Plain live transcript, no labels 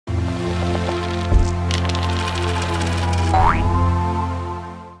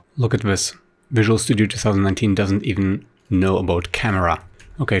Look at this. Visual Studio 2019 doesn't even know about camera.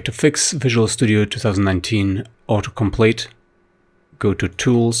 Okay, to fix Visual Studio 2019 autocomplete, go to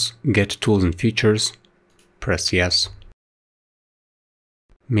Tools, Get Tools and Features, press Yes.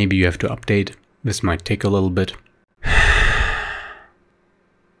 Maybe you have to update. This might take a little bit.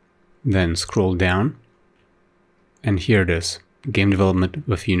 Then scroll down, and here it is, Game Development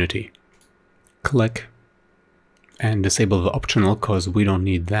with Unity. Click, and disable the optional, because we don't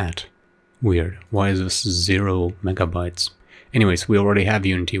need that. Weird, why is this 0 megabytes? Anyways, we already have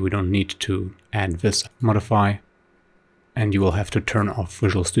Unity, we don't need to add this. Modify, and you will have to turn off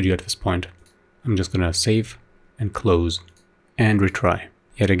Visual Studio at this point. I'm just gonna save and close and retry.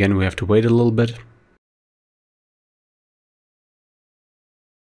 Yet again, we have to wait a little bit.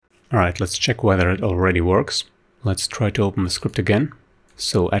 Alright, let's check whether it already works. Let's try to open the script again.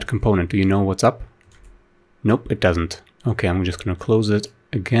 So, add component, do you know what's up? Nope, it doesn't. Okay, I'm just gonna close it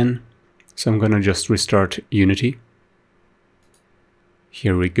again. So I'm gonna just restart Unity.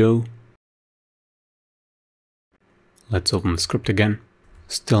 Here we go. Let's open the script again.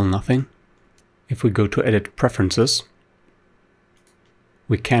 Still nothing. If we go to Edit Preferences,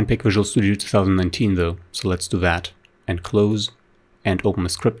 we can pick Visual Studio 2019 though, so let's do that. And close, and open the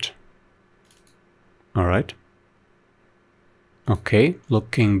script. Alright. Okay,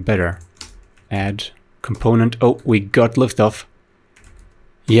 looking better. Add component. Oh, we got liftoff.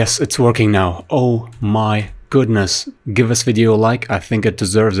 Yes, it's working now. Oh my goodness. Give this video a like, I think it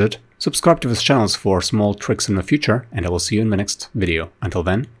deserves it. Subscribe to this channel for small tricks in the future, and I will see you in the next video. Until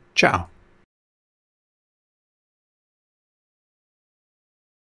then, ciao.